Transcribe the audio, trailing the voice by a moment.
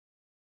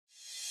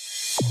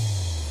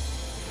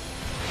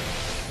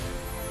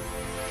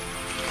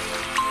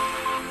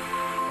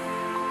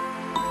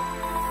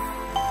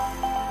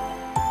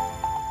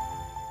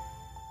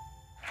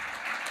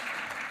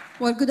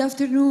Well, good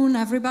afternoon,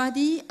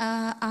 everybody.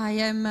 I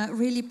am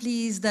really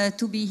pleased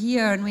to be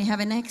here, and we have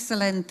an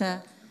excellent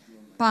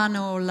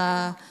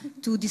panel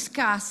to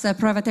discuss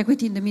private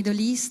equity in the Middle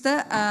East.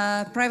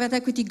 Private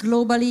equity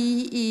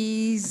globally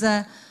is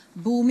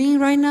booming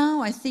right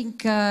now. I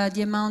think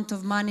the amount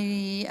of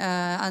money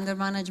under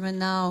management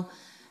now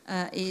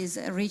is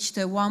reached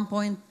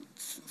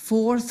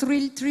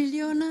 1.4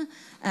 trillion.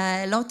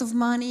 A lot of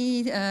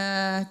money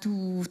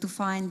to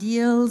find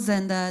deals,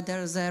 and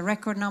there's a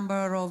record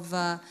number of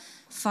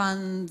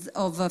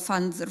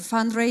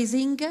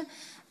fundraising.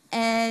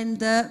 And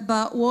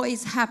but what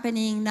is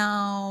happening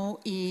now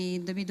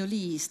in the Middle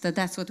East?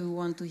 That's what we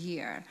want to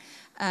hear.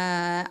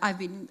 I've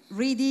been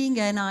reading,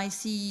 and I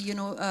see,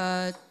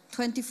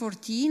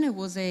 2014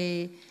 was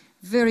a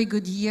very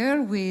good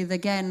year with,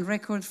 again,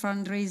 record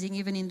fundraising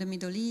even in the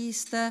Middle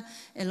East, a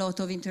lot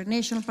of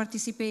international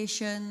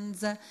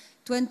participations.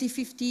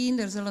 2015,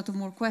 there's a lot of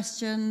more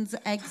questions,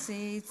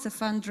 exits,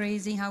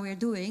 fundraising, how we're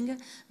doing.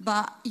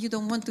 But you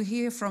don't want to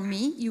hear from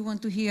me. You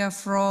want to hear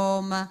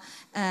from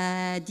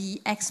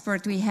the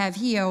expert we have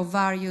here of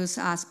various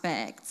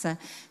aspects.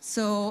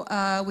 So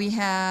we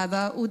have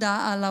Huda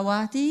Al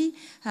Lawati,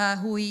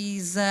 who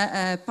is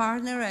a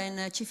partner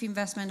and chief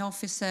investment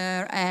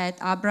officer at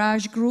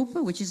Abraaj Group,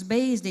 which is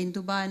based in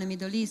Dubai in the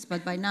Middle East,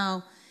 but by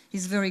now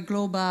is very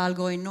global,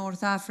 going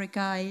North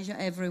Africa, Asia,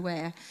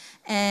 everywhere.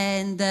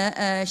 And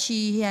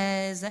she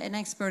is an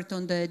expert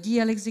on the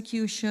deal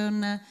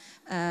execution,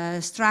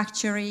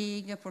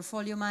 structuring,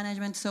 portfolio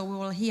management, so we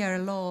will hear a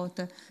lot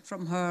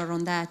from her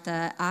on that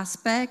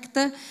aspect.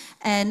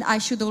 And I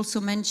should also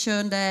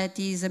mention that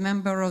he's a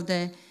member of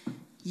the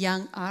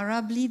Young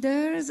Arab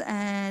Leaders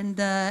and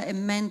a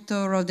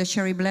mentor of the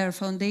Sherry Blair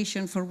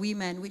Foundation for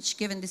Women, which,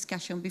 given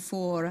discussion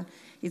before,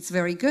 it's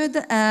very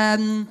good.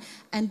 And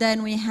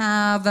then we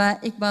have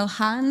Iqbal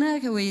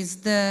Khan, who is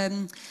the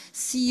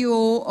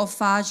CEO of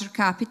Fajr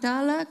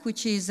Capital,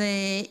 which is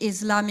an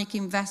Islamic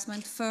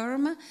investment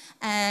firm.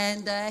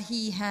 And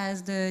he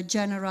has the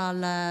general,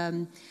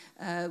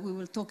 we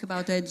will talk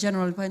about a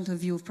general point of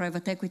view of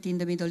private equity in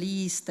the Middle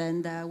East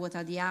and what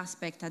are the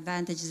aspects,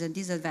 advantages and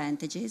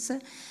disadvantages.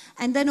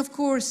 And then, of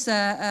course,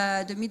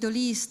 the Middle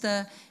East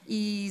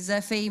is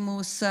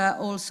famous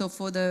also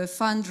for the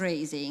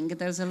fundraising.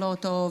 There's a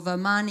lot of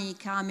money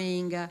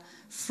coming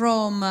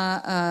from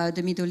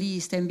the Middle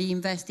East and being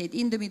invested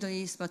in the Middle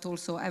East, but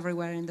also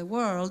everywhere in the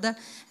world.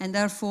 And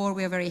therefore,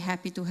 we are very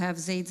happy to have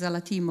Zaid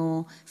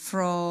Zalatimo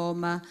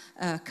from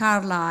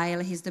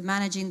Carlyle. He's the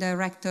managing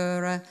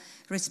director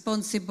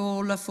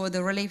responsible for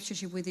the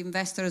relationship with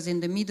investors in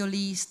the Middle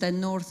East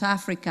and North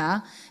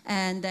Africa,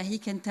 and he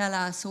can tell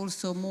us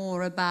also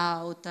more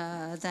about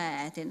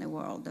that in the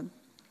world.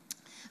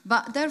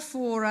 But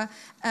therefore,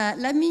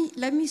 let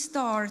me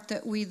start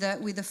with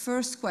the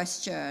first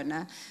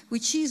question,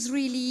 which is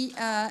really,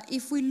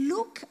 if we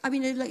look,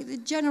 like the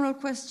general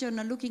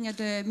question, looking at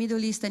the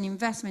Middle East and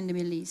investment in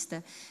the Middle East,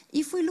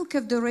 if we look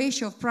at the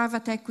ratio of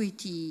private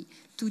equity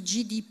to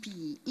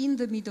GDP in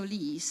the Middle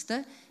East,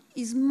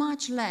 is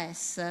much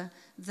less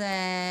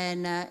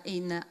than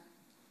in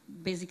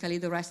basically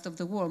the rest of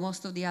the world,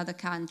 most of the other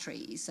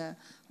countries.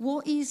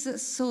 What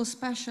is so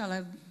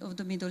special of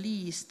the Middle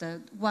East?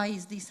 Why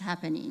is this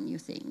happening, you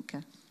think?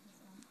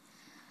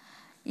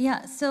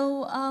 Yeah,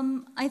 so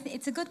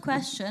it's a good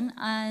question,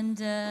 and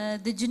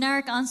the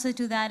generic answer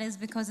to that is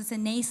because it's a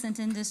nascent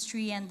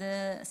industry and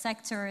the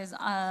sector is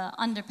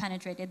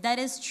underpenetrated. That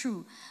is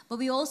true, but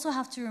we also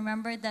have to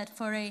remember that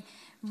for a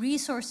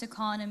resource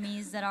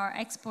economies that are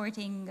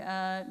exporting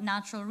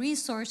natural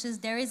resources,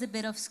 there is a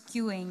bit of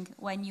skewing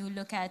when you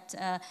look at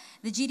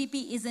the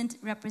GDP isn't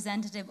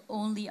representative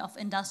only of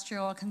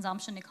industrial or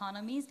consumption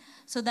economies,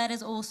 so that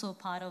is also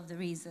part of the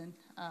reason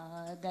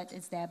that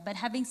it's there. But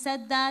having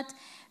said that,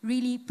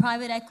 really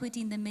private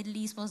equity in the Middle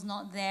East was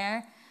not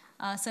there.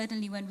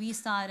 Certainly when we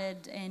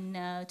started in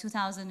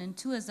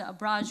 2002 as the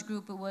Abraaj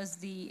Group, it was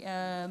the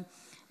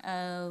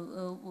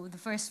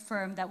first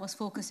firm that was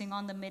focusing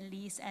on the Middle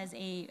East as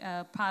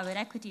a private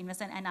equity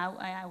investment. And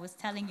I was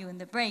telling you in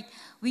the break,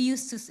 we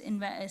used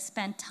to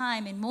spend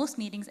time in most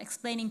meetings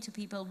explaining to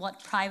people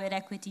what private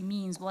equity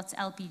means, what's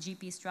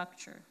LPGP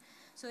structure.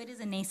 So it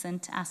is a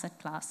nascent asset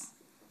class.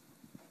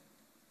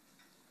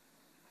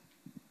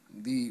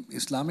 The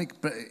Islamic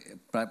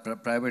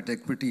private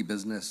equity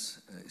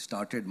business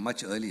started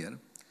much earlier,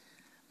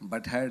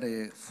 but had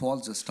a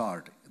false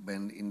start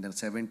when in the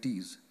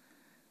 70s,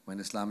 when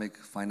Islamic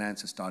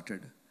finance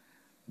started.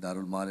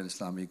 Darul Mal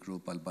Islamic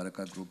Group, Al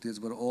Baraka Group, these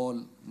were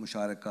all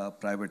musharaka,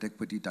 private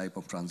equity type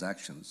of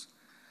transactions.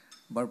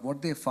 But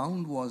what they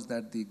found was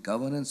that the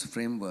governance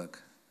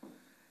framework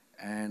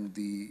and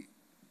the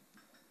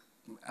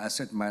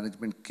asset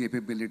management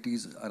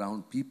capabilities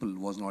around people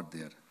was not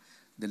there.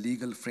 The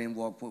legal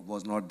framework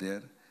was not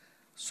there.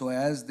 So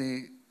as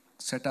they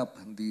set up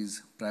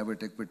these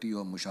private equity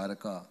or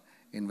musharaka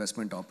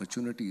investment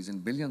opportunities in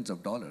billions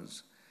of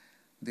dollars,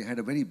 they had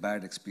a very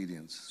bad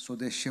experience. So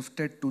they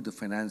shifted to the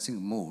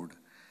financing mode.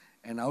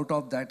 And out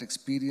of that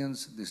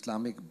experience, the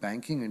Islamic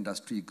banking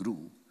industry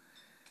grew.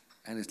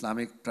 and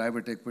Islamic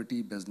private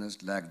equity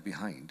business lagged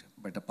behind.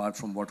 But apart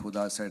from what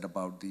Huda said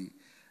about the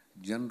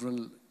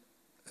general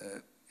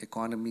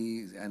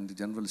economy and the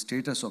general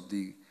status of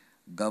the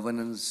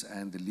governance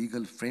and the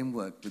legal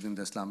framework within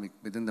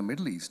the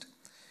Middle East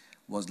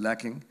was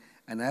lacking.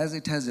 And as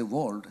it has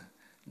evolved,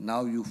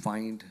 now you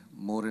find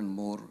more and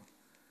more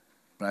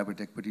private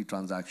equity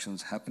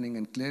transactions happening,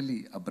 and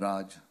clearly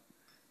Abraaj,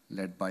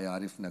 led by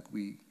Arif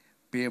Naqvi,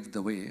 paved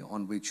the way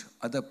on which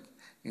other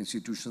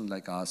institutions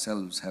like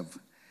ourselves have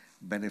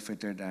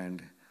benefited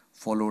and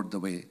followed the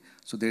way.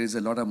 So there is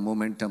a lot of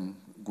momentum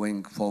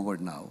going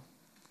forward now.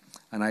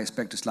 And I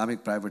expect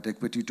Islamic private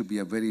equity to be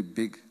a very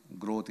big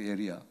growth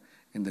area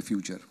in the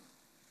future.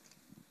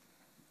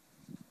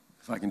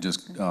 If I can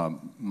just,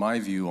 my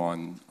view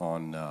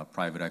on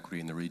private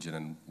equity in the region,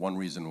 and one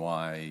reason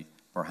why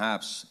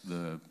perhaps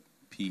the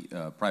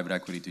private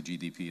equity to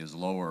GDP is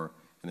lower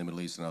in the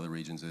Middle East and other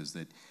regions, is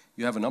that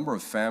you have a number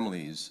of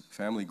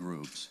family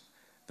groups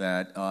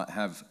that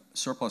have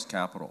surplus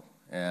capital.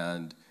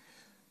 And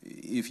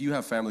if you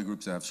have family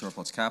groups that have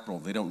surplus capital,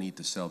 they don't need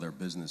to sell their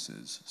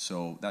businesses.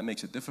 So that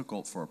makes it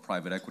difficult for a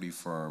private equity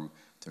firm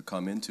to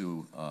come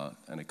into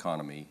an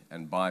economy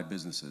and buy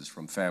businesses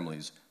from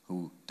families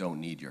who don't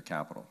need your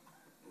capital.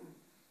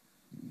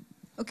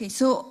 Okay,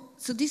 so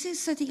this is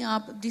setting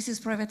up, this is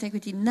private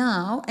equity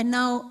now, and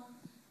now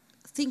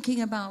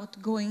thinking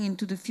about going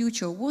into the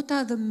future, what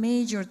are the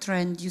major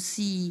trends you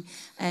see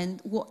and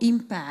what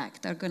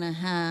impact are going to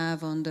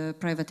have on the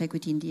private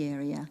equity in the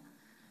area?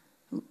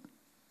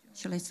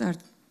 Shall I start?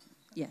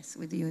 Yes,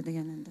 with you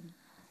again. And then.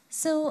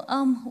 So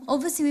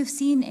obviously we've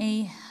seen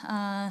a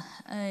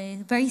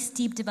very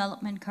steep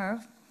development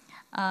curve.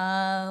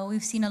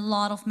 We've seen a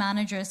lot of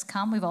managers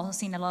come. We've also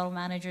seen a lot of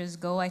managers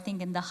go. I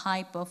think in the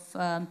hype of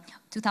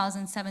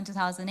 2007,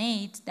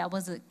 2008, that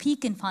was a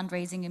peak in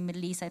fundraising in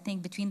Middle East. I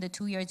think between the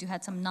 2 years, you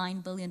had some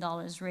 $9 billion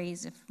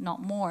raised, if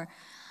not more.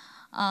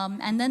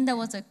 And then there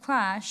was a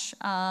crash,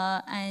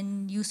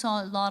 and you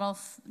saw a lot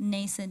of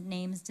nascent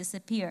names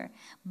disappear.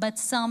 But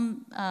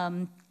some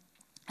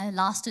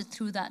lasted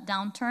through that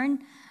downturn,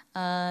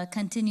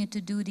 continued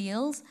to do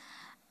deals.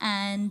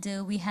 And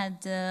we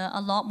had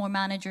a lot more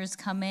managers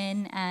come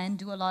in and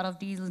do a lot of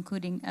deals,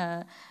 including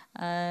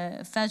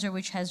Fajr,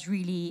 which has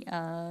really,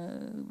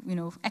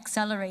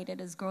 accelerated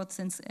its growth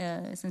since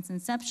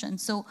inception.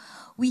 So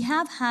we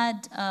have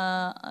had,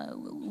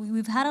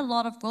 we've had a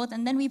lot of growth,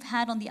 and then we've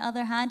had, on the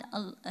other hand,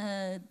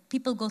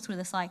 people go through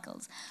the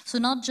cycles. So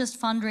not just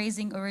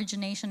fundraising,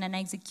 origination, and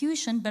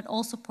execution, but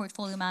also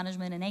portfolio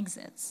management and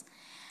exits.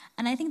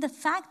 And I think the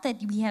fact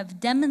that we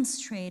have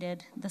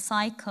demonstrated the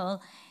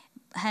cycle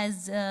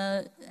has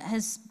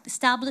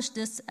established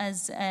this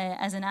as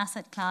an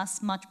asset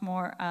class much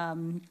more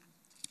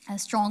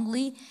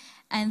strongly,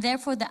 and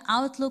therefore the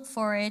outlook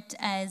for it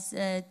as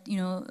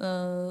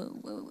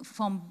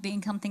from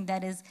being something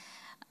that is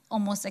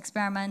almost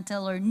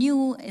experimental or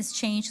new is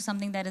changed to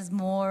something that is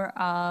more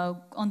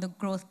on the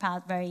growth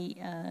path, very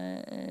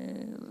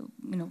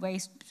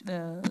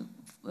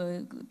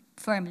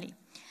firmly.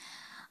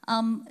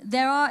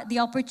 There are the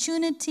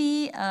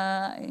opportunity,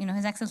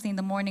 His Excellency in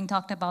the morning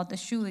talked about the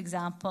shoe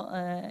example,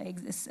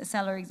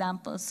 seller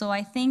example. So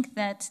I think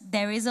that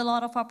there is a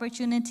lot of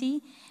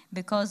opportunity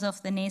because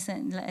of the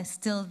nascent,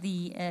 still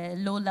the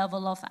low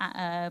level of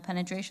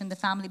penetration, the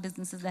family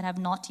businesses that have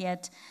not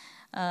yet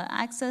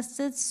accessed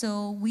it.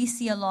 So we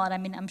see a lot. I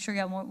mean, I'm sure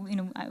you have more,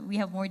 we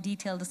have more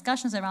detailed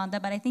discussions around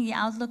that, but I think the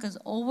outlook is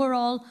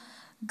overall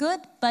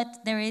good,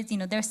 but there is,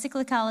 there's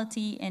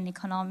cyclicality in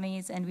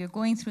economies, and we're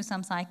going through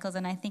some cycles,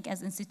 and I think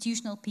as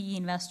institutional PE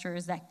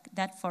investors,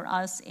 that for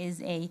us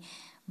is a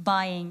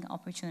buying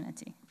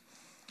opportunity.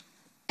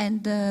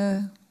 And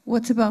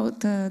what about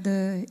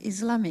the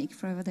Islamic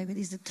private equity?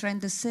 Is the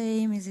trend the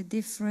same? Is it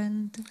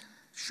different?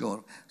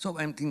 Sure. So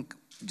I think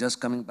just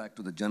coming back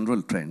to the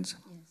general trends,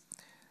 yes.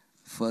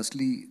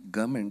 Firstly,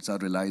 governments are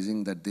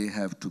realizing that they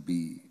have to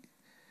be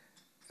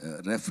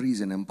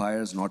referees and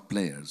umpires, not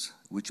players,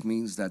 which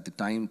means that the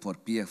time for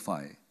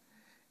PFI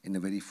in a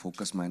very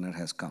focused manner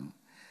has come.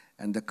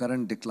 And the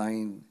current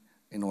decline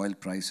in oil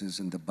prices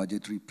and the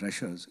budgetary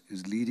pressures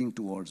is leading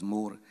towards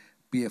more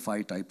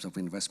PFI types of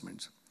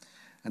investments.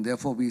 And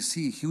therefore, we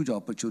see huge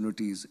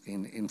opportunities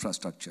in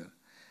infrastructure.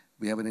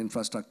 We have an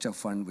infrastructure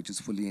fund which is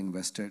fully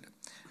invested,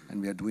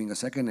 and we are doing a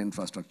second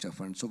infrastructure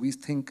fund. So we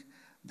think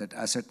that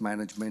asset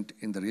management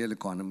in the real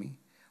economy,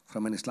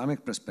 from an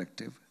Islamic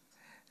perspective,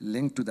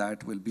 linked to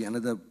that will be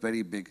another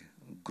very big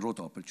growth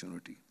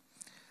opportunity.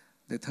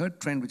 The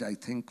third trend, which I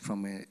think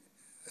from a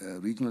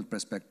regional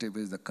perspective,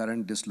 is the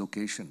current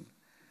dislocation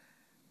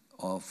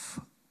of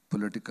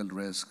political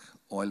risk,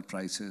 oil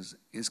prices,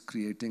 is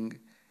creating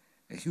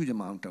a huge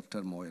amount of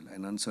turmoil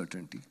and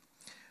uncertainty,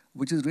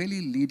 which is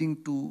really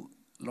leading to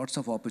lots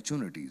of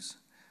opportunities.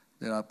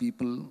 There are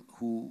people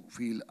who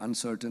feel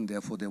uncertain,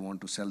 therefore they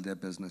want to sell their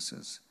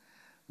businesses.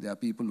 There are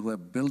people who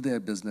have built their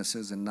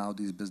businesses, and now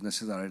these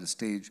businesses are at a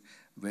stage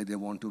where they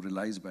want to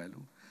realize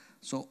value.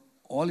 So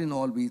all in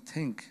all, we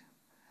think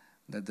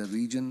that the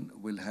region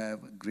will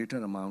have a greater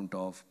amount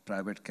of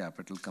private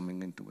capital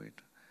coming into it.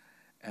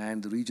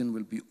 and the region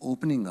will be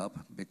opening up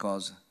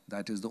because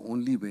that is the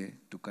only way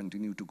to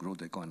continue to grow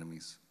the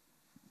economies.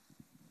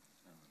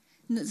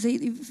 No,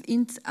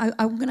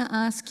 I'm going to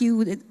ask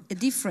you a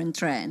different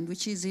trend,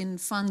 which is in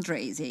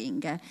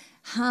fundraising.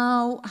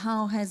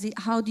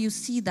 How do you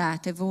see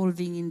that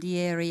evolving in the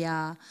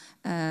area?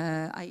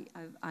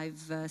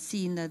 I've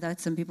seen that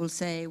some people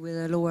say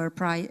with lower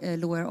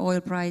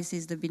oil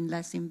prices, there've been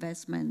less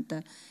investment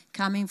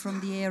coming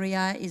from the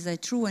area. Is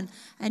that true? And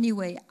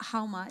anyway,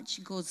 how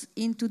much goes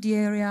into the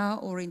area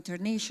or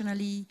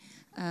internationally?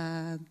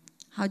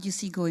 How do you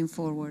see going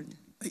forward?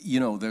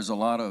 You know, there's a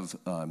lot of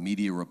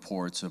media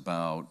reports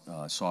about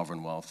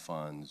sovereign wealth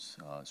funds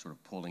sort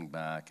of pulling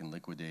back and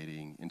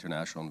liquidating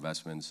international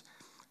investments.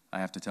 I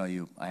have to tell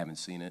you, I haven't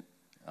seen it.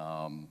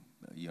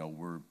 You know,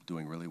 we're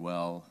doing really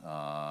well.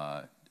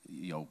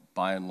 You know,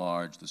 by and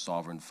large, the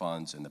sovereign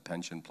funds and the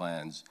pension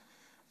plans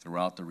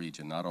throughout the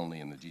region, not only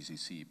in the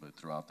GCC, but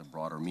throughout the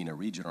broader MENA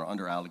region, are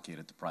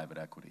underallocated to private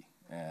equity.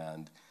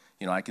 And,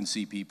 you know, I can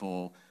see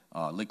people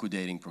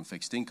liquidating from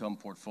fixed income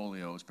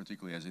portfolios,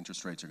 particularly as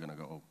interest rates are going to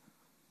go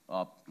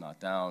up, not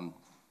down.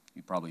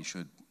 You probably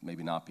should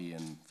maybe not be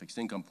in fixed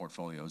income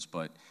portfolios,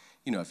 but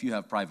you know, if you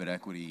have private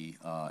equity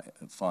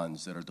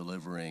funds that are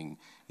delivering,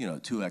 you know,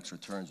 2x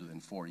returns within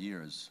 4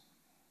 years,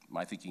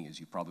 my thinking is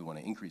you probably want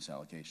to increase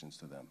allocations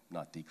to them,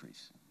 not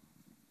decrease.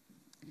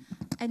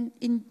 And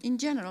in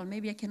general,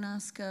 maybe I can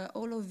ask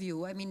all of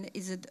you, I mean,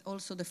 is it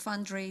also the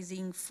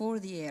fundraising for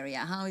the area?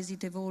 How is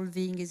it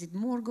evolving? Is it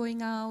more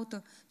going out?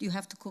 Or do you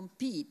have to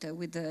compete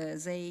with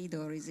Zaid,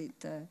 or is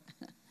it...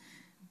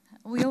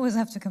 We always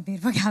have to compete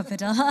for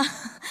capital.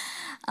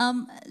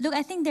 Look,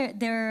 I think there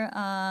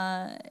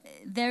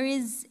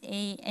is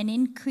an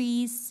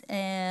increase.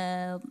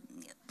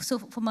 So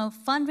from a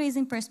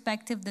fundraising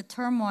perspective, the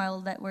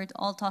turmoil that we're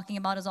all talking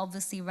about is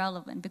obviously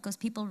relevant because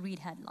people read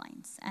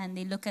headlines and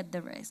they look at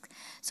the risk.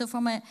 So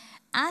from an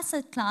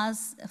asset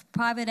class,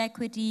 private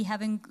equity,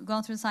 having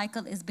gone through the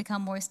cycle, is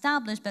become more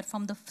established. But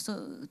from the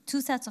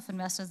two sets of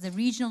investors, the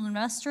regional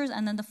investors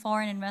and then the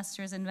foreign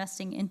investors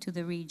investing into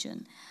the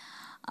region.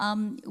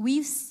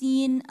 We've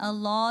seen a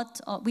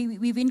lot,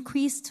 we've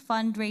increased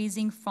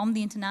fundraising from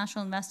the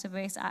international investor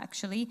base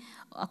actually.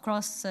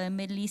 Across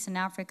Middle East and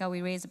Africa,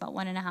 we raised about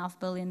 $1.5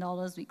 billion,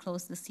 we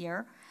closed this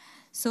year.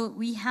 So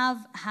we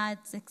have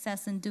had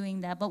success in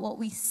doing that. But what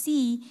we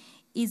see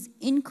is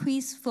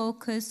increased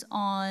focus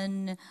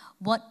on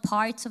what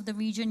parts of the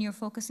region you're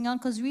focusing on,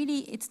 because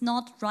really it's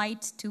not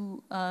right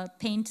to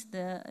paint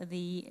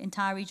the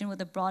entire region with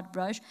a broad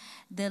brush.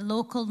 The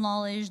local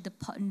knowledge, the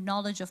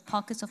knowledge of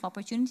pockets of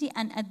opportunity,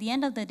 and at the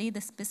end of the day, the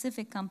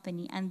specific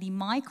company and the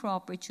micro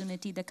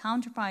opportunity, the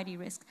counterparty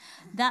risk,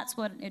 that's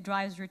what it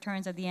drives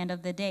returns at the end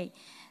of the day.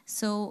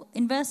 So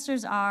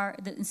investors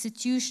the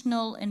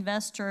institutional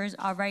investors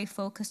are very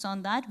focused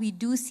on that. We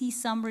do see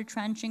some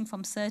retrenching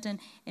from certain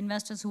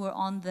investors who are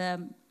on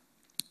the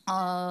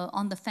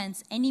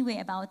fence anyway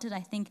about it. I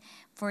think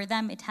for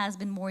them it has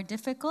been more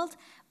difficult.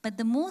 But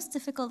the most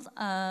difficult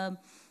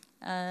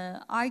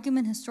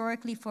argument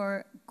historically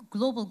for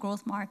global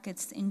growth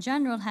markets in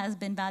general has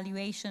been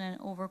valuation and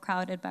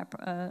overcrowded by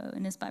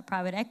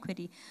private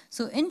equity.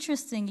 So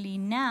interestingly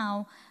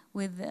now,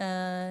 with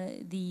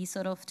the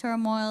sort of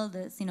turmoil,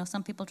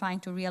 some people trying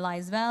to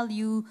realize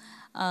value,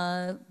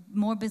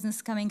 more business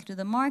coming to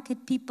the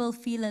market, people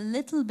feel a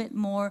little bit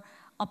more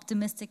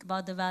optimistic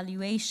about the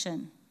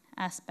valuation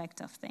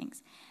aspect of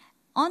things.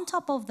 On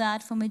top of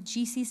that, from a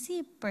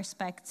GCC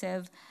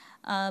perspective,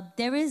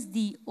 there is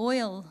the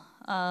oil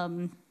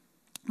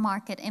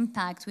market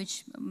impact,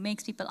 which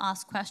makes people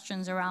ask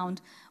questions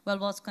around, well,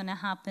 what's going to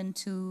happen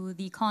to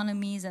the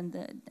economies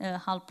and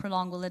how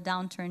prolonged will the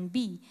downturn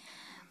be?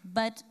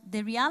 But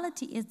the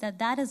reality is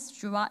that is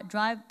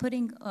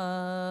putting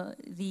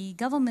the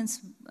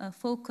government's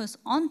focus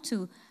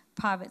onto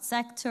private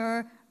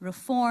sector,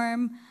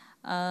 reform,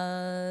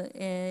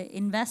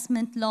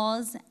 investment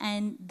laws,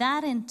 and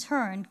that in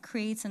turn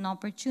creates an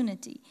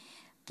opportunity.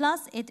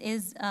 Plus, it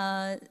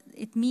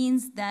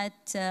means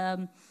that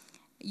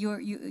you're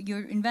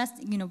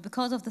investing,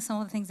 because of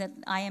some of the things that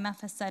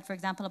IMF has said, for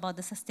example, about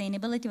the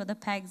sustainability of the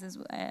pegs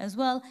as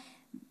well.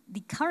 The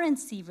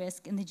currency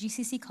risk in the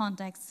GCC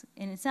context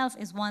in itself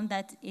is one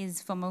that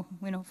is from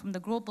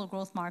the global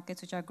growth markets,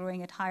 which are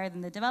growing at higher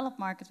than the developed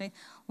markets, right,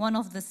 one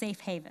of the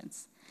safe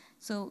havens.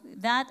 So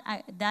that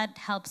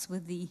helps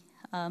with the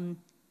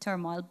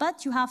turmoil.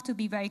 But you have to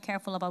be very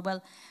careful about,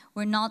 well,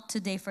 we're not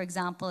today, for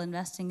example,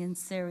 investing in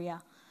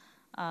Syria.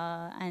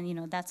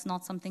 And that's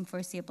not something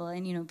foreseeable.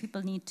 And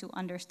people need to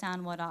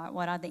understand what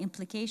are the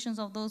implications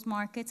of those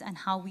markets and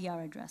how we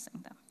are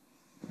addressing them.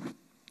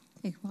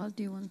 Iqbal,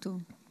 do you want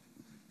to?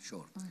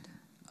 Sure.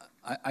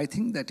 I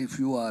think that if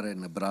you are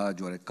an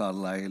Abraaj or a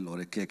Carlyle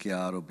or a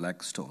KKR or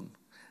Blackstone,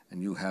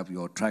 and you have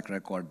your track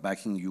record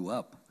backing you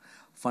up,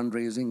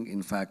 fundraising,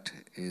 in fact,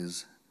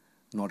 is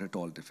not at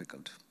all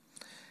difficult.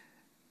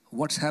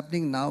 What's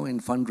happening now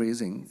in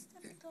fundraising?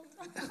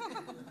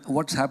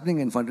 What's happening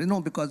in fundraising?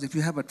 No, because if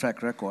you have a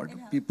track record,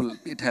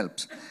 it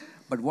helps.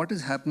 But what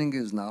is happening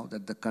is now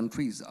that the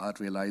countries are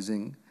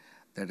realizing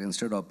that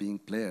instead of being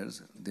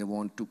players, they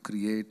want to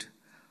create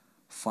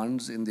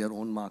funds in their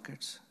own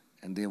markets,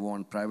 and they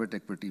want private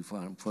equity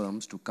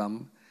firms to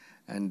come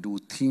and do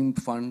themed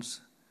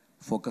funds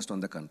focused on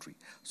the country.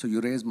 So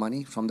you raise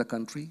money from the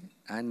country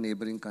and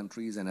neighboring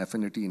countries and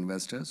affinity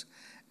investors,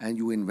 and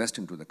you invest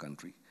into the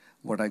country,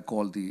 what I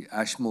call the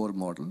Ashmore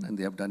model, and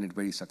they have done it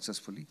very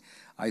successfully.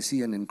 I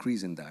see an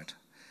increase in that.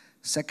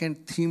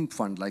 Second, themed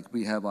fund, like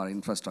we have our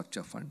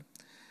infrastructure fund.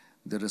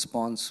 The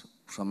response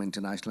from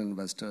international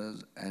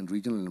investors and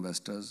regional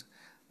investors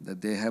that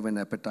they have an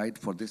appetite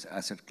for this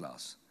asset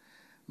class.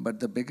 But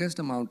the biggest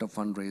amount of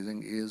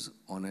fundraising is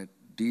on a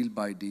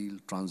deal-by-deal,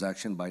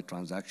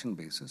 transaction-by-transaction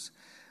basis,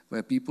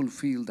 where people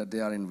feel that they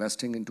are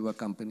investing into a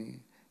company,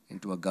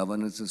 into a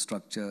governance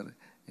structure,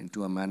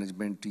 into a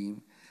management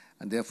team,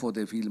 and therefore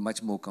they feel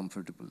much more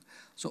comfortable.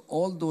 So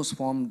all those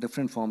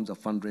different forms of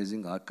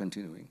fundraising are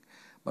continuing.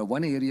 But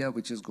one area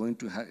which is going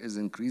to is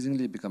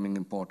increasingly becoming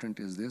important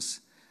is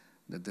this,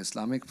 that the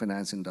Islamic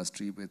finance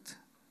industry with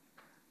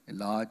a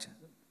large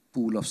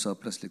pool of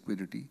surplus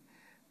liquidity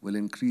will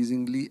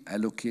increasingly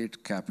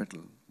allocate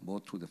capital,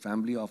 both through the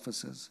family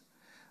offices,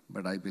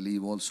 but I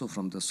believe also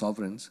from the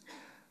sovereigns,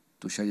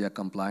 to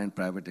Sharia-compliant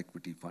private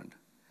equity fund.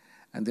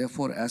 And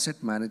therefore,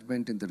 asset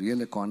management in the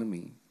real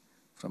economy,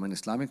 from an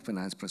Islamic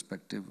finance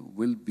perspective,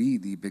 will be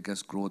the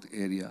biggest growth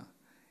area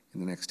in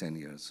the next 10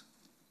 years.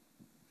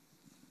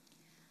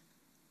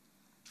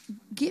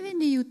 Given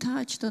that you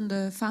touched on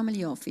the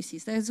family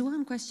offices, there's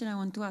one question I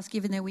want to ask,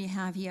 given that we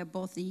have here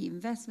both the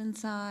investment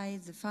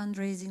sides, the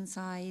fundraising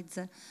sides.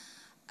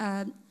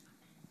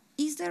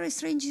 Is there a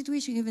strange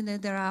situation, given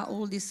that there are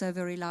all these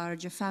very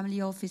large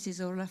family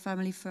offices or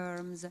family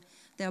firms?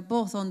 They are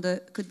both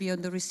could be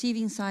on the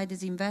receiving side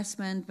as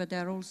investment, but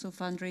they're also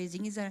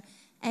fundraising. Is there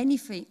any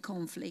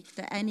conflict,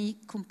 any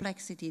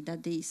complexity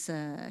that this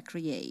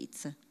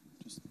creates?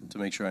 Just to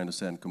make sure I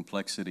understand,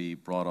 complexity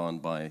brought on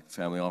by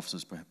family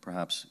offices,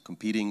 perhaps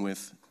competing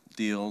with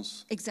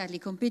deals? Exactly,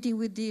 competing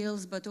with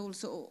deals, but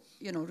also,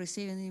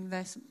 receiving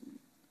investment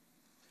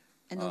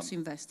and also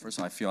investing. First,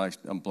 I feel I'm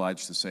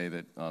obliged to say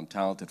that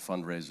talented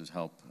fundraisers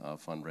help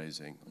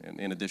fundraising,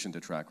 in addition to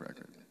track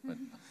record. But,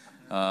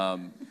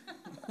 I'm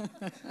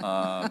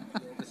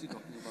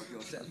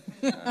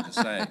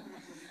just saying.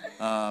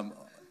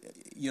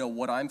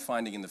 What I'm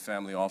finding in the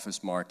family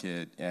office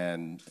market,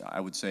 and I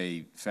would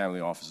say family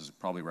offices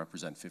probably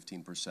represent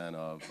 15%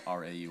 of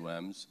our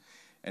AUMs,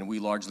 and we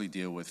largely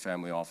deal with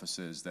family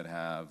offices that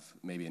have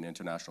maybe an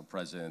international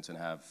presence and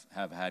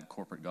have had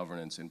corporate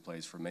governance in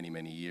place for many,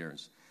 many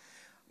years.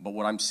 But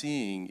what I'm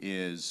seeing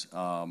is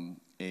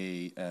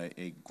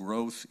a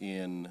growth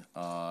in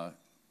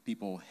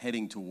people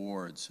heading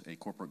towards a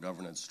corporate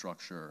governance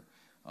structure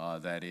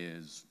that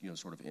is,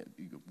 sort of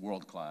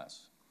world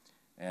class.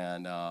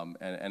 And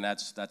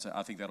that's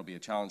I think that'll be a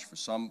challenge for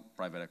some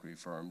private equity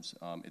firms.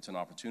 It's an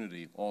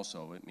opportunity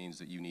also. It means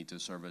that you need to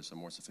service a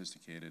more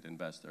sophisticated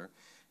investor,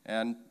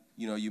 and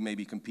you may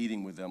be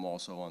competing with them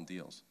also on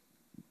deals.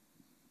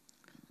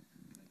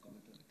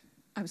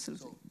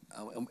 Absolutely.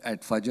 So,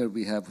 at Fajr,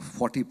 we have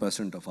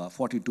 40% of our,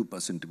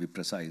 42% to be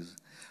precise,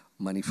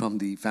 money from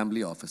the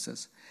family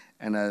offices.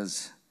 And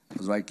as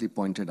was rightly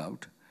pointed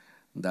out,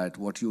 that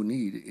what you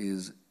need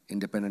is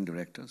independent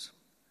directors,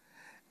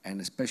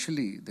 and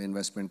especially the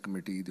investment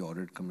committee, the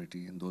audit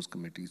committee, and those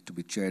committees to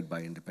be chaired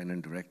by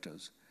independent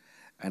directors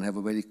and have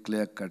a very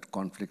clear-cut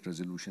conflict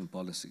resolution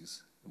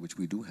policies, which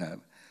we do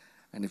have.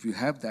 And if you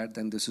have that,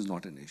 then this is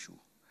not an issue.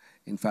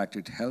 In fact,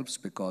 it helps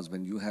because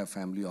when you have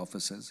family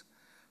offices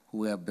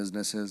who have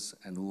businesses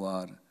and who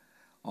are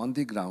on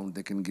the ground,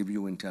 they can give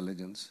you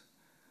intelligence,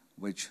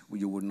 which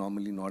you would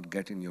normally not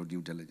get in your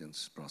due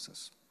diligence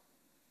process.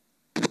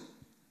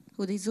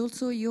 But is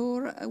also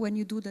when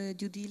you do the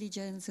due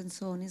diligence and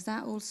so on, is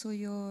that also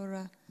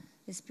your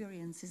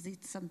experience? Is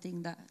it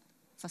something that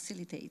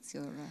facilitates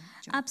your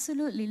job?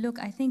 Absolutely. Look,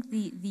 I think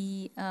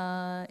in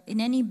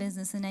any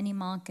business, in any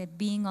market,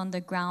 being on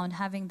the ground,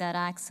 having that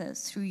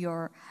access through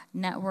your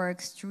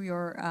networks, through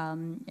your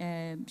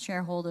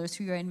shareholders,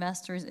 through your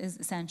investors is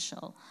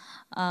essential.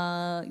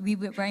 We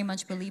very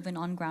much believe in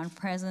on-ground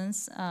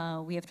presence.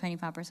 We have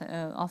 25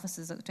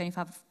 offices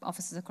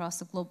across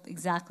the globe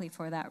exactly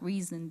for that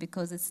reason,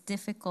 because it's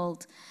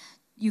difficult.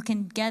 You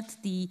can get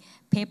the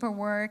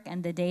paperwork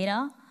and the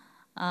data,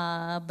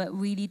 but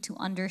really to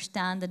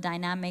understand the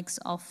dynamics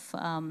of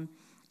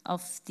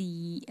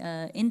the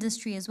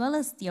industry as well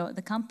as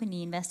the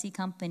company, investee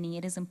company,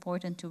 it is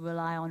important to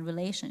rely on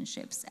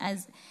relationships.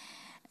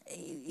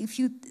 If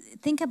you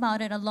think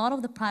about it, a lot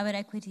of the private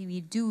equity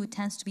we do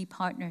tends to be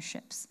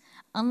partnerships.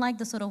 Unlike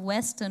the sort of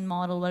Western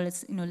model where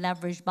it's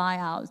leveraged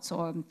buyouts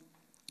or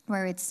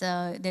where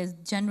there's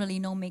generally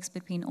no mix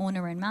between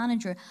owner and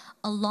manager,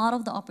 a lot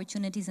of the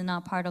opportunities in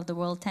our part of the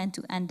world tend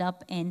to end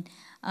up in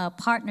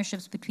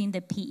partnerships between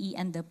the PE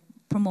and the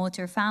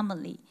promoter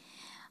family.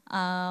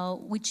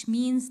 which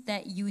means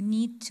that you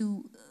need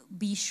to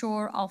be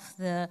sure of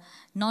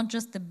not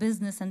just the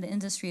business and the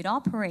industry it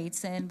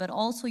operates in, but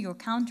also your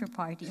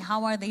counterparty.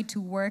 How are they to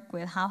work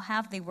with? How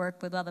have they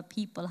worked with other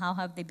people? How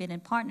have they been in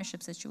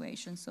partnership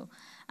situations? So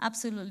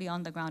absolutely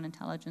on-the-ground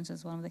intelligence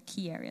is one of the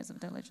key areas of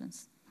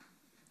diligence.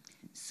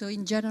 So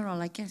in general,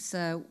 I guess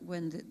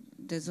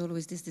there's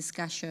always this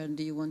discussion,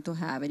 do you want to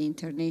have an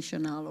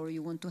international or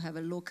you want to have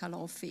a local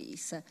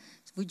office?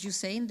 Would you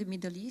say in the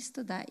Middle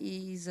East that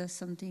is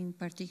something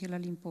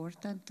particularly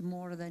important,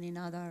 more than in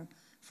other,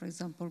 for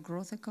example,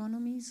 growth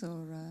economies?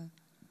 Or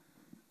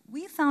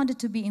we found it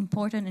to be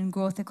important in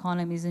growth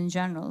economies in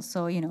general.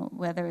 So,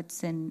 whether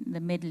it's in the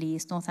Middle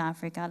East, North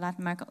Africa,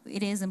 Latin America,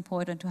 it is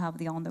important to have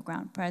the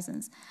on-the-ground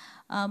presence.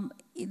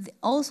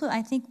 Also,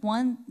 I think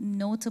one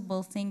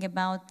notable thing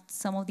about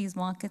some of these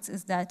markets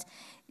is that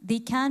they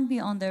can be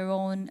on their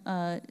own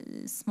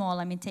small.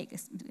 I mean, take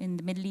in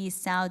the Middle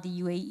East,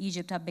 Saudi, UAE,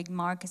 Egypt are big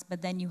markets,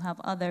 but then you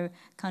have other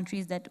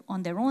countries that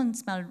on their own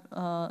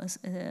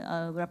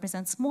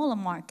represent smaller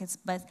markets,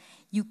 but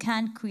you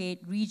can create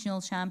regional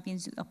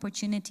champions.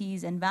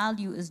 Opportunities and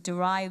value is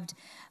derived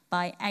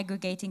by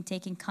aggregating,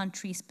 taking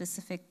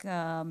country-specific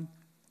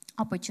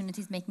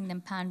opportunities, making them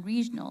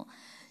pan-regional.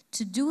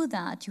 To do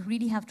that, you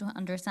really have to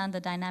understand the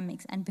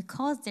dynamics. And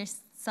because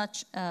there's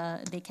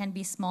they can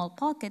be small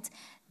pockets,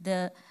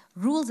 the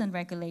rules and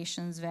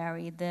regulations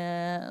vary,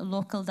 the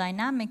local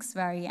dynamics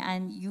vary,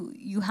 and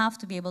you have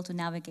to be able to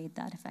navigate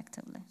that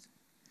effectively.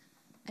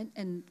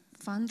 And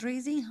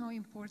fundraising, how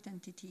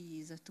important it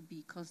is to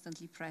be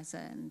constantly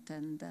present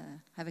and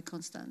have a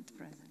constant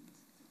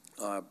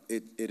presence?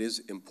 It is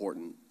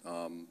important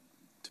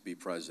to be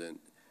present.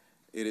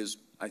 It is,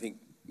 I think,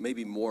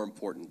 maybe more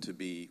important to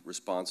be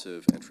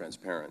responsive and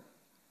transparent.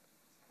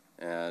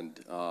 And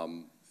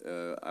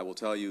I will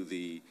tell you,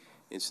 the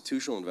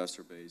institutional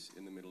investor base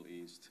in the Middle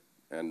East,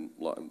 and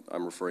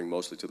I'm referring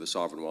mostly to the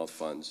sovereign wealth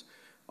funds,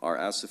 are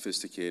as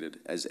sophisticated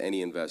as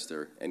any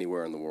investor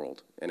anywhere in the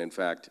world. And in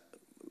fact,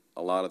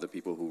 a lot of the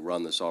people who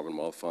run the sovereign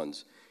wealth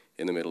funds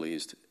in the Middle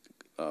East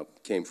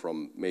came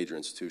from major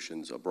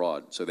institutions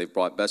abroad. So they've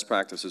brought best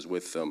practices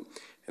with them,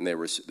 and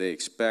they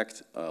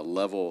expect a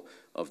level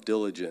of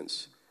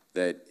diligence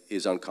that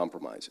is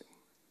uncompromising.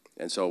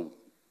 And so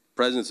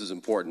presence is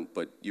important,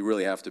 but you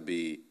really have to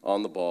be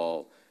on the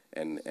ball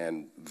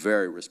and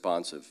very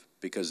responsive,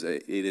 because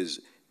it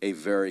is a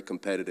very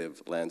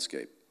competitive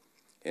landscape.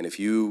 And if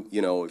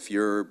if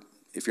you're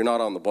not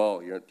on the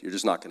ball, you're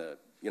just not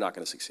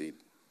gonna succeed.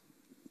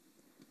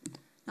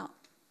 Now,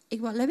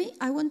 Iqbal,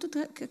 I want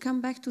to come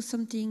back to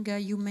something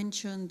you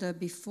mentioned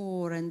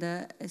before and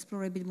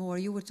explore a bit more.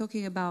 You were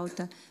talking about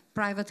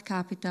private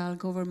capital,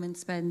 government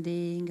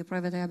spending,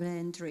 private capital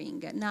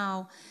entering.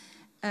 Now,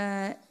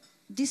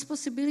 this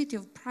possibility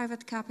of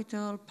private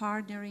capital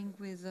partnering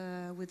with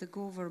the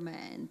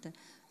government,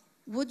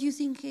 what do you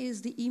think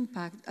is the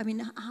impact? I mean,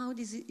 how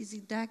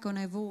is that going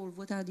to evolve?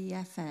 What are the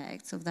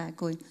effects of that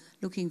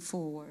looking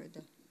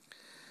forward?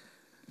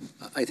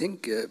 I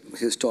think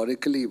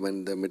historically,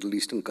 when the Middle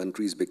Eastern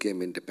countries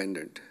became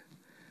independent,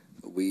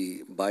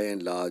 we, by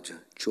and large,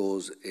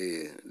 chose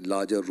a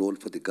larger role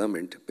for the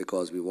government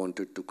because we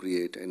wanted to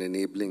create an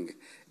enabling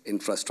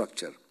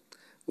infrastructure,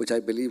 which I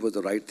believe was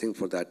the right thing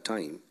for that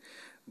time.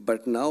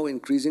 But now,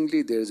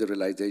 increasingly, there is a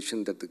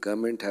realization that the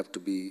government have to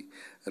be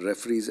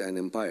referees and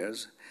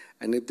umpires,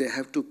 and if they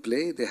have to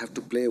play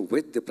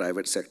with the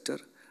private sector,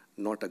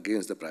 not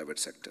against the private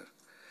sector.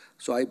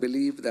 So I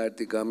believe that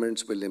the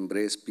governments will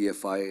embrace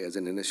PFI as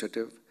an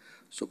initiative,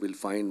 so we'll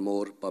find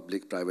more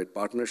public-private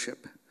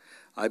partnership.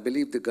 I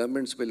believe the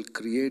governments will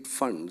create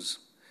funds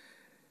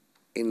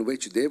in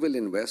which they will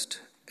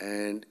invest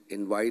and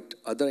invite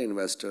other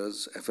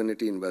investors,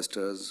 affinity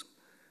investors,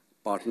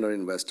 partner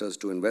investors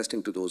to invest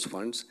into those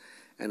funds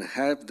and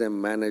have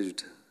them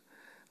managed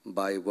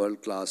by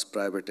world-class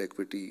private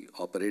equity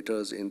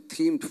operators in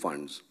themed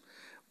funds.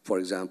 For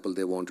example,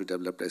 they want to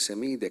develop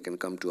SME, they can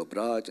come to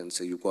Abraaj and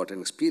say, you've got an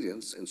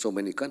experience in so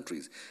many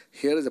countries.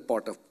 Here is a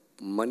pot of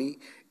money,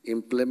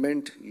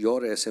 implement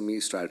your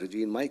SME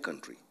strategy in my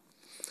country.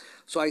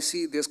 So I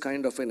see this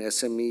kind of an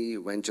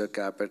SME, venture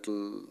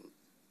capital,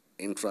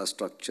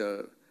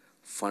 infrastructure,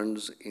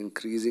 funds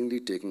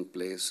increasingly taking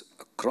place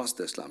across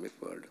the Islamic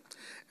world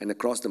and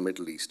across the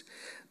Middle East.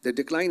 The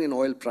decline in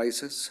oil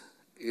prices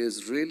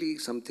is really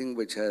something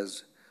which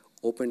has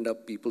opened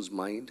up people's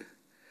mind,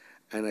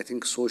 and I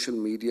think social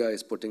media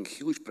is putting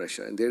huge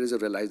pressure, and there is a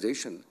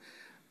realization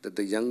that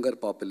the younger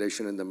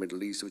population in the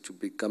Middle East, which will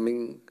be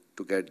coming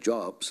to get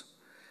jobs,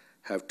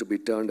 have to be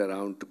turned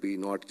around to be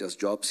not just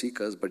job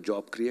seekers, but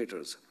job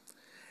creators.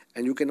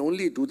 And you can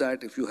only do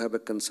that if you have a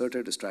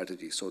concerted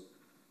strategy. So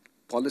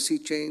policy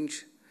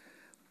change,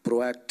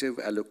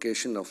 proactive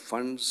allocation of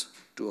funds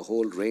to a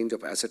whole range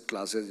of asset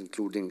classes,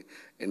 including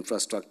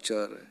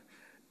infrastructure,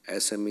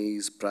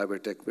 SMEs,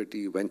 private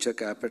equity, venture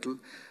capital.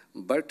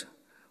 But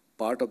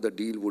part of the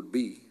deal would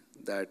be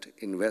that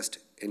invest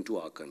into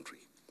our country.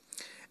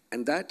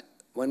 And that,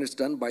 when it's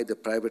done by the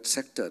private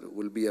sector,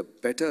 will be a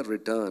better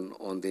return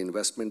on the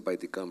investment by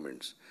the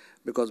governments,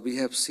 Because we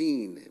have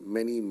seen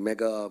many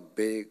mega,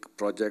 big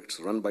projects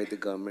run by the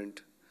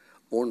government,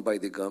 owned by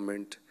the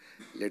government,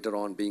 later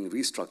on being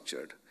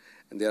restructured.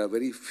 And there are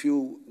very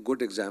few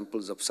good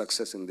examples of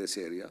success in this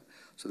area.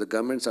 So the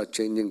governments are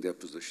changing their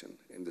position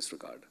in this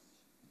regard.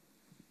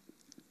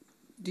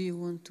 Do you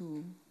want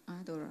to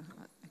add, or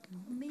I can?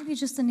 Maybe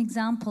just an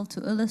example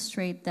to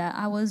illustrate that.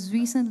 I was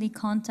recently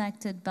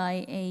contacted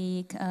by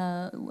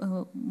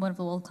one of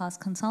the world-class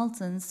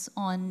consultants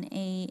on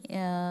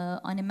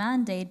a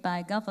mandate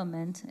by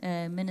government,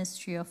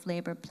 Ministry of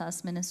Labor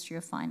plus Ministry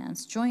of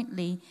Finance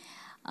jointly,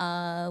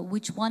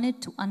 which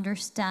wanted to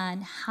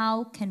understand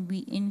how can we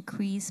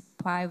increase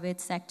private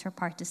sector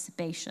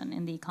participation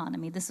in the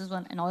economy. This is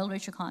an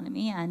oil-rich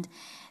economy, and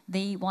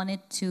they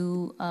wanted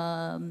to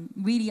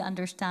really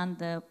understand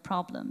the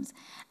problems.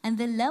 And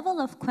the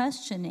level of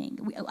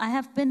questioning, I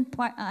have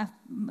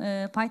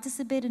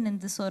participated in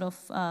this sort of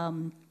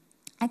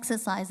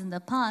exercise in the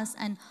past,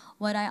 and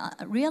what I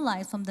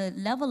realized from the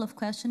level of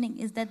questioning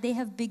is that they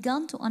have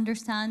begun to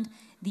understand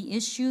the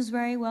issues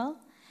very well.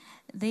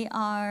 They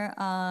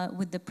are,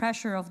 with the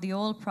pressure of the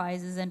oil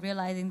prices and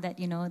realizing that,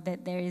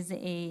 that there is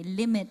a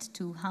limit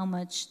to how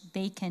much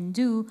they can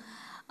do,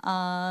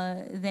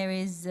 there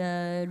is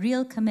a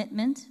real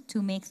commitment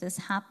to make this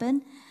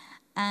happen.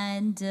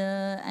 And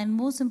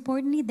most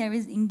importantly, there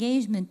is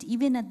engagement,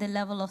 even at the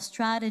level of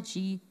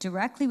strategy,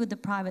 directly with the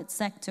private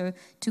sector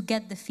to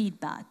get the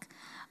feedback.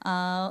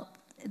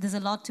 There's a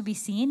lot to be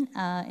seen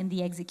in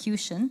the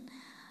execution.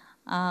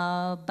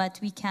 But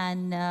we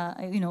can,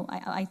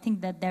 I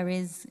think that there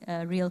is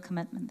a real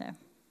commitment there.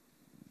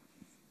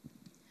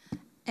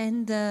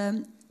 And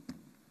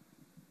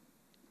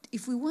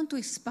if we want to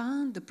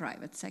expand the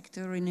private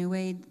sector in a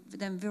way,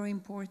 then very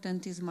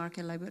important is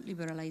market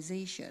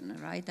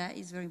liberalization, right? That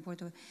is very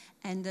important.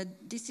 And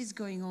this is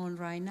going on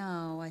right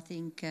now, I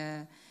think,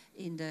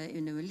 in the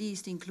Middle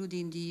East,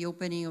 including the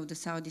opening of the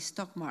Saudi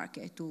stock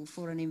market to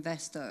foreign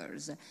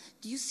investors.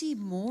 Do you see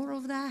more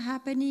of that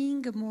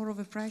happening, more of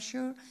a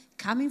pressure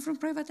coming from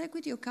private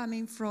equity or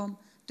coming from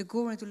the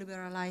government to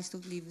liberalize, to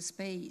give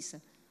space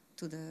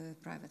to the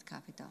private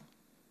capital?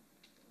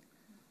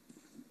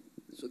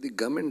 So the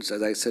governments,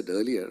 as I said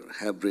earlier,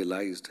 have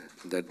realized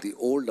that the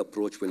old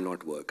approach will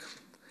not work.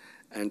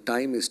 And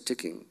time is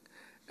ticking,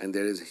 and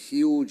there is a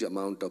huge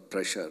amount of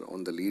pressure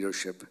on the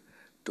leadership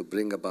to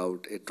bring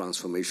about a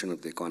transformation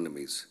of the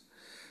economies.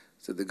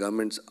 So the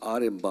governments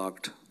are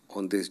embarked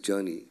on this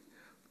journey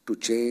to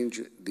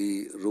change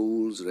the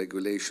rules,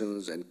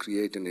 regulations, and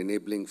create an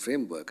enabling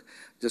framework.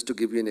 Just to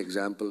give you an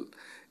example,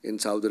 in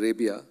Saudi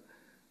Arabia,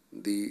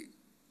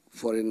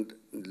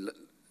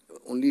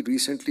 only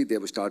recently they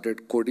have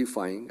started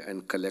codifying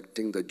and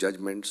collecting the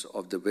judgments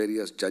of the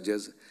various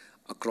judges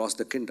across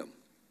the kingdom.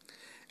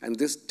 And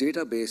this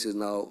database is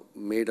now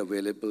made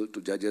available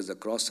to judges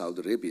across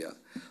Saudi Arabia.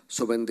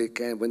 So when they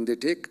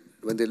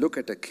look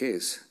at a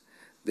case,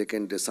 they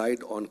can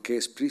decide on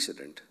case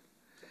precedent.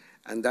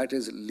 And that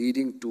is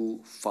leading to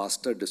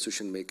faster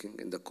decision-making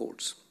in the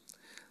courts.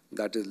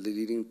 That is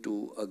leading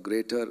to a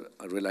greater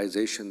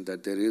realization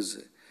that there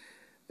is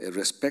a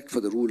respect for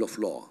the rule of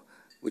law,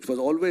 which was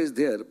always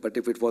there, but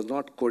if it was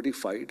not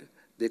codified,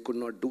 they could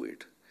not do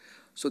it.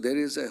 So there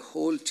is a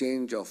whole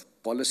change of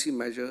policy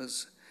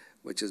measures,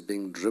 which is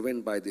being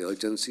driven by the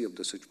urgency of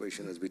the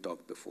situation, as we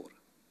talked before.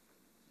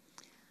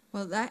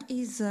 Well, that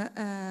is,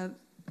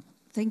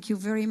 thank you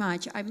very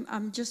much.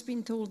 I'm just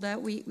being told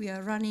that we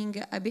are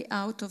running a bit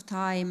out of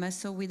time,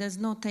 so there's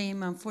no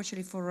time,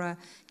 unfortunately, for a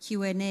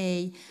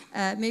Q&A.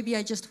 Maybe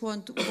I just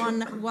want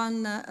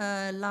one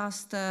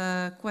last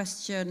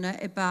question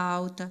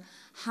about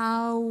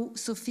how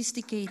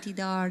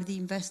sophisticated are the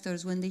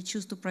investors when they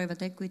choose to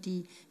private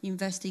equity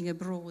investing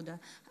abroad?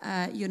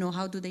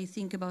 How do they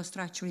think about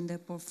structuring their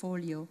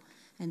portfolio?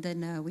 And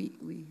then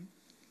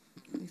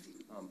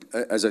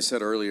as I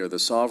said earlier, the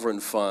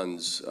sovereign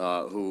funds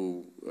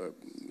who,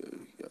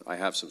 I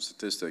have some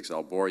statistics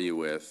I'll bore you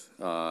with.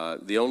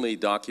 The only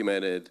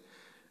documented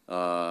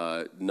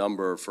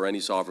number for any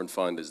sovereign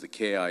fund is the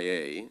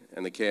KIA,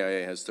 and the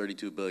KIA has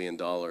 $32 billion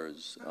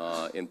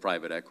in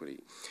private equity.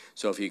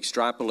 So if you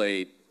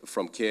extrapolate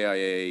from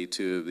KIA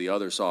to the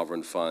other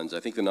sovereign funds, I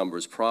think the number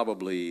is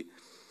probably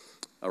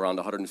around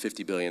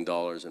 $150 billion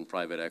in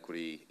private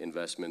equity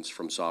investments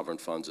from sovereign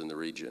funds in the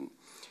region.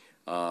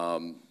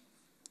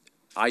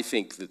 I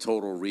think the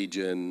total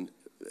region,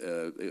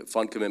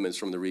 fund commitments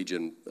from the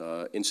region,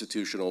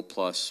 institutional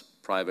plus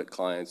private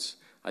clients,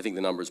 I think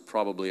the number is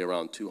probably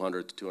around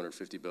 $200 to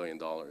 $250 billion.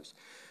 And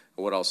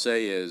what I'll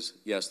say is,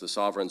 yes, the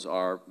sovereigns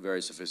are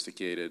very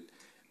sophisticated.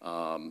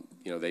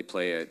 They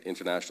play at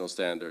international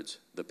standards.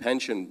 The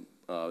pension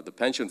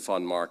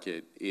fund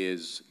market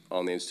is,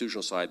 on the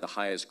institutional side, the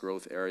highest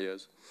growth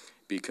areas,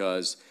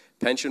 because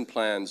pension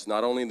plans,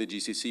 not only in the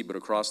GCC but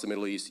across the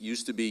Middle East,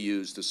 used to be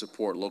used to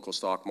support local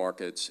stock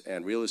markets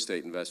and real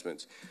estate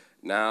investments.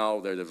 Now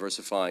they're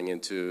diversifying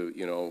into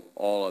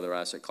all other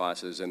asset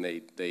classes, and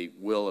they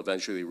will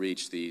eventually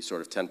reach the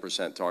sort of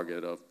 10%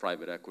 target of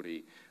private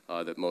equity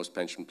that most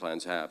pension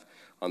plans have.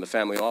 On the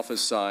family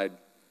office side,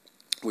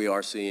 We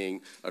are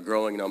seeing a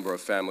growing number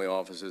of family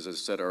offices, as I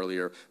said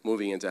earlier,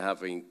 moving into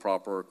having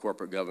proper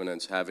corporate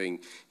governance, having,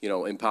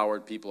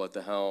 empowered people at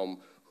the helm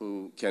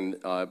who can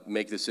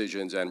make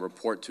decisions and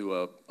report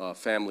to a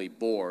family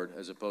board,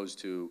 as opposed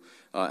to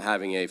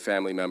having a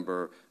family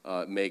member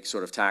make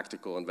sort of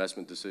tactical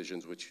investment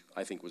decisions, which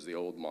I think was the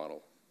old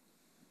model.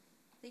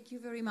 Thank you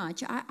very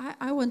much.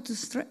 I want to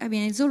stress,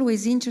 it's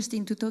always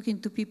interesting to talking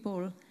to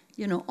people,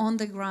 on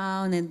the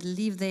ground and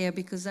live there,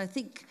 because I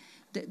think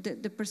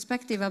the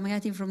perspective I'm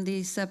getting from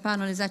this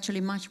panel is actually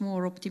much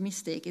more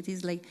optimistic. It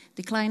is like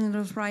declining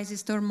of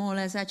prices, turmoil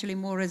as actually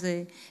more as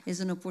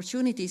an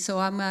opportunity. So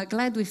I'm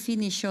glad we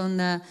finish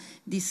on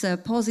this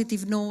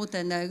positive note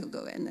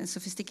and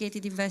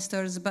sophisticated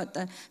investors. But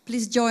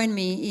please join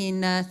me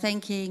in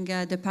thanking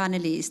the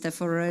panelists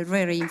for a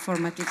very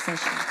informative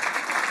session.